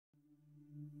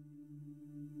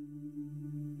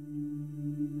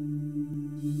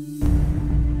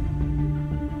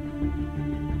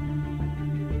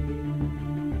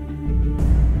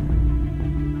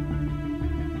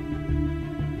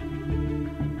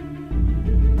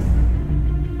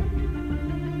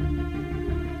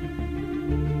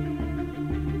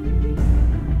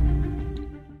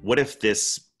what if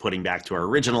this, putting back to our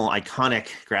original iconic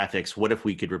graphics, what if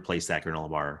we could replace that granola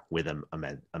bar with a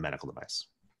medical device?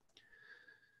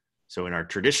 So in our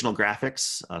traditional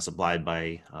graphics supplied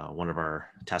by one of our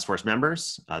task force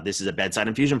members, this is a bedside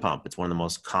infusion pump. It's one of the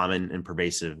most common and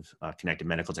pervasive connected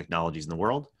medical technologies in the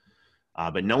world,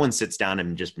 but no one sits down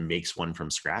and just makes one from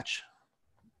scratch.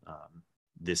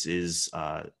 This is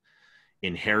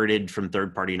inherited from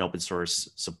third-party and open source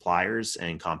suppliers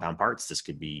and compound parts. This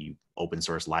could be open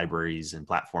source libraries and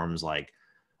platforms like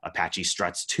Apache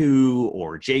Struts 2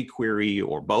 or jQuery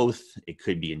or both. It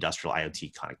could be industrial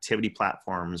IoT connectivity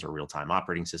platforms or real-time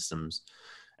operating systems.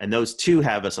 And those too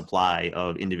have a supply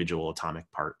of individual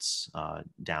atomic parts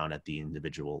down at the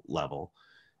individual level.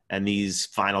 And these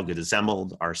final goods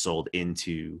assembled are sold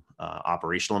into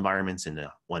operational environments in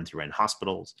the 1 through N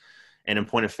hospitals. And in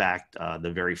point of fact,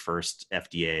 the very first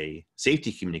FDA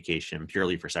safety communication,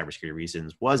 purely for cybersecurity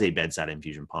reasons, was a bedside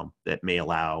infusion pump that may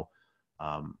allow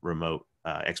remote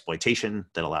exploitation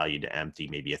that allow you to empty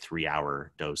maybe a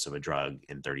 3-hour dose of a drug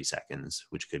in 30 seconds,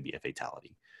 which could be a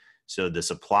fatality. So the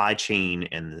supply chain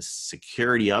and the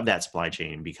security of that supply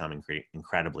chain become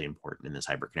incredibly important in this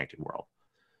hyper-connected world.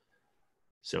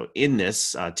 So in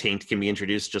this, taint can be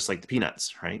introduced just like the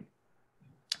peanuts, right?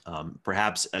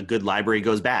 Perhaps a good library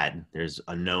goes bad. There's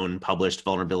a known published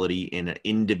vulnerability in an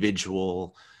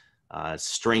individual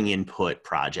string input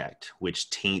project,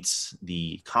 which taints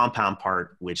the compound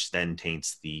part, which then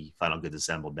taints the final goods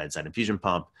assembled bedside infusion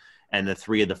pump. And the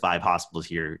 3 of the 5 hospitals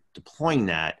here deploying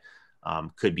that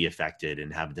could be affected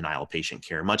and have denial of patient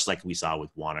care, much like we saw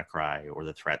with WannaCry or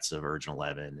the threats of Urgent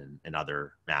 11 and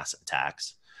other mass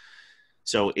attacks.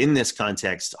 So in this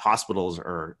context, hospitals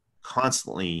are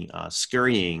constantly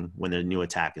scurrying when a new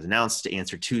attack is announced to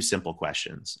answer 2 simple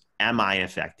questions. Am I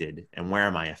affected and where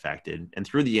am I affected? And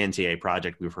through the NTA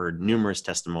project, we've heard numerous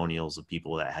testimonials of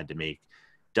people that had to make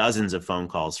dozens of phone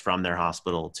calls from their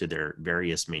hospital to their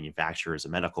various manufacturers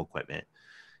of medical equipment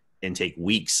and take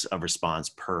weeks of response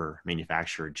per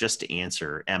manufacturer just to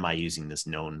answer, am I using this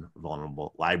known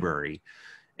vulnerable library?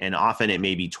 And often it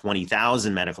may be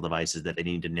 20,000 medical devices that they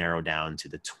need to narrow down to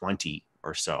the 20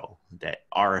 or so that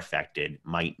are affected,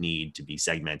 might need to be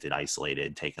segmented,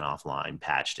 isolated, taken offline,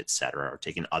 patched, et cetera, or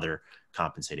taken other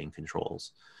compensating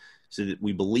controls. So that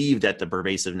we believe that the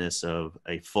pervasiveness of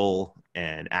a full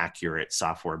and accurate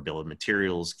software bill of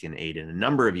materials can aid in a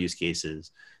number of use cases.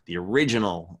 The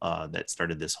original that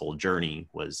started this whole journey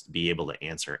was to be able to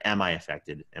answer, am I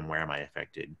affected and where am I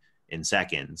affected, in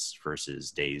seconds versus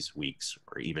days, weeks,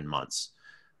 or even months,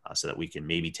 so that we can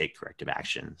maybe take corrective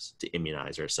actions to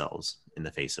immunize ourselves in the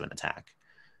face of an attack.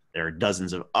 There are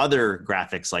dozens of other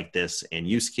graphics like this and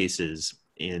use cases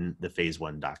in the phase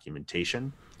 1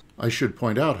 documentation. I should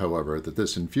point out, however, that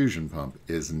this infusion pump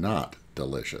is not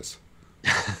delicious.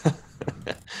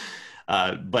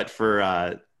 But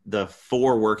for the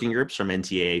 4 working groups from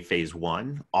NTA phase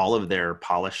 1, all of their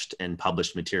polished and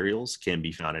published materials can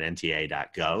be found at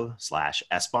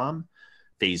nta.gov/SBOM.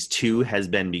 Phase 2 has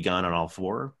been begun on all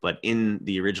 4, but in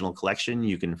the original collection,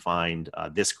 you can find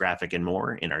this graphic and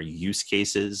more in our use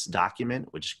cases document,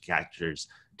 which captures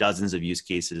dozens of use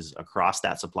cases across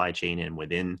that supply chain and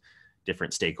within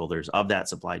different stakeholders of that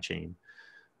supply chain.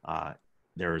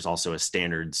 There is also a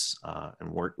standards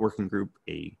and working group,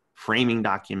 a framing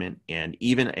document, and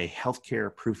even a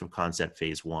healthcare proof of concept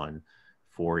phase 1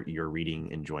 for your reading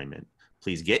enjoyment.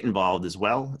 Please get involved as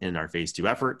well in our phase 2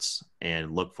 efforts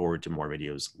and look forward to more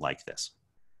videos like this.